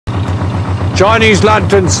Chinese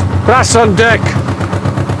lanterns, brass on deck.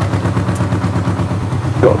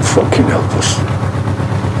 God fucking help us.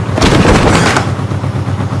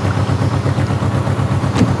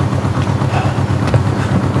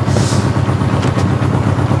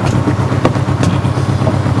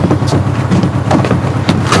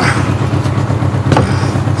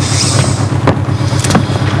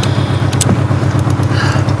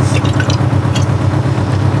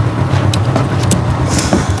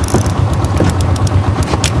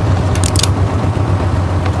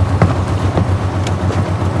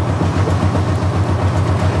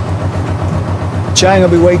 Chang will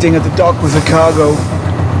be waiting at the dock with the cargo.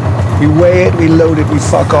 We weigh it, we load it, we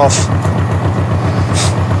fuck off.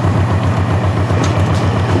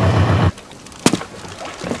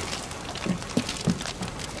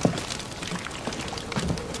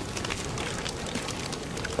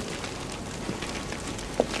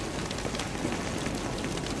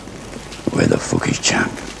 Where the fuck is Chang?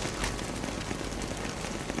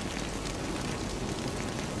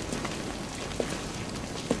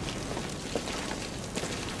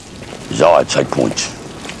 His eye, take points.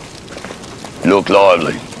 Look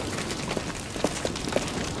lively.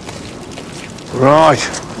 Right,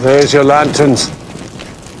 there's your lanterns.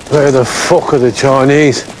 Where the fuck are the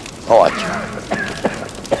Chinese? All right.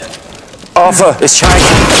 Arthur, it's Chang.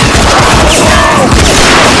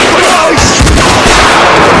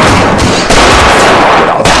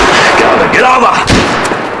 Get over!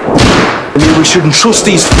 I knew we shouldn't trust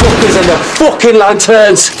these fuckers and their fucking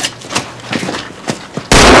lanterns.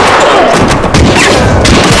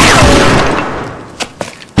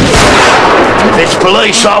 It's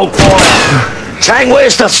police, old boy. Chang,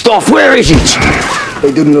 where's the stuff? Where is it?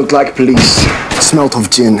 They didn't look like police. Smelt of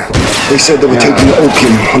gin. They said they were taking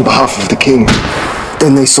opium on behalf of the king.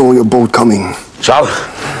 Then they saw your boat coming. So,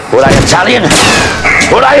 were they Italian?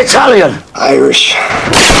 Were they Italian? Irish.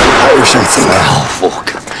 Irish, I think. Oh, fuck.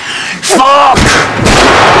 Fuck!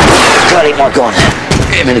 Got it, my gun.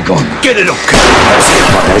 Give me the gun. Get it up.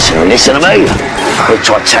 Listen to me. We're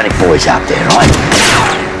Titanic boys out there, right?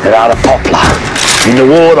 They're out of Poplar. In the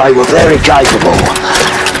war, they were very capable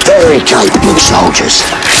soldiers.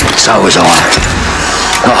 So was I.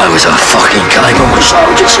 I was a fucking capable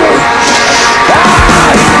soldier, too.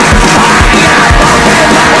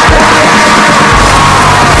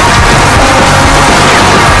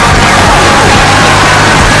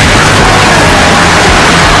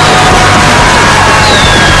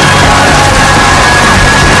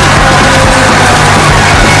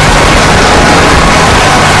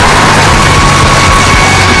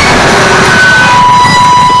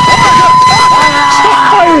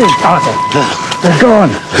 Arthur, they're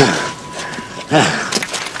gone.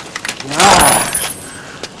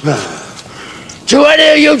 To any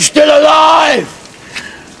of you still alive,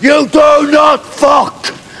 you do not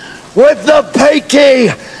fuck with the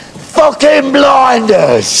PEAKY fucking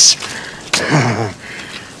blinders.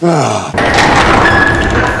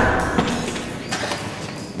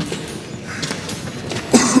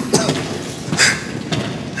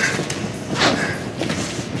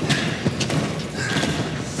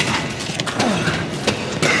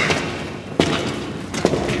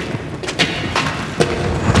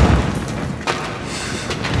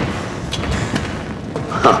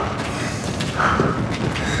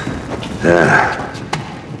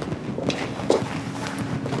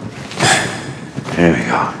 Here we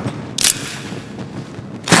go.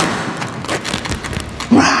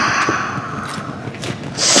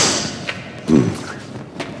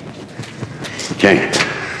 Jane.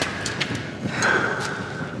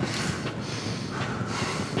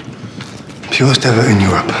 Purest ever in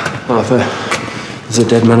Europe. Arthur, there's a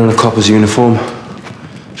dead man in a copper's uniform.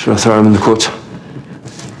 Should I throw him in the cut?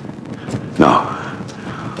 No,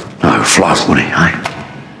 float, wouldn't he,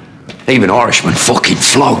 eh? Even Irishmen fucking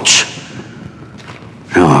floats.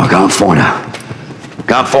 No, go and find her.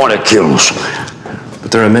 Go and find her kills.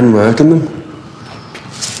 But there are men working them.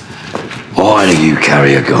 Why do you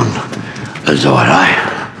carry a gun? As I,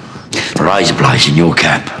 eh? Razor blades in your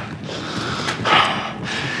cap.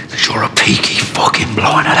 Because you're a PEAKY fucking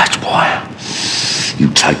blinder, that's why. You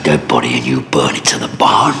take that body and you burn it to the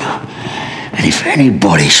bone. And if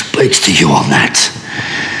anybody speaks to you on that,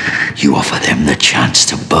 you offer them the chance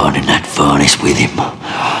to burn in that furnace with him.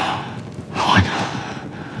 Right?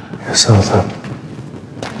 Yes, Arthur.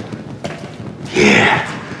 Yeah.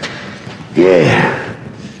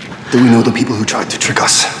 Do we know the people who tried to trick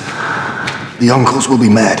us? The uncles will be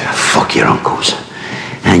mad. Fuck your uncles.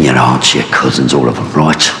 And your aunts, your cousins, all of them,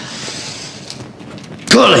 right?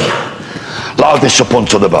 Curly, load this up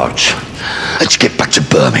onto the boats. Let's get back to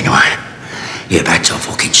Birmingham, eh? Yeah, back to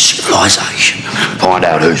fucking civilization. Find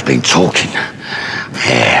out who's been talking.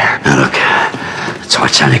 Yeah, now look, the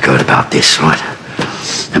Titanic heard about this, right?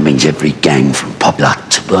 That means every gang from Poplar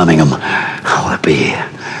to Birmingham will be here.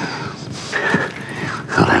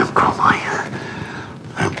 Let them come, mate.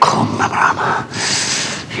 Let them come, remember?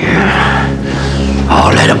 Yeah.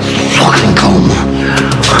 Oh, let them fucking come.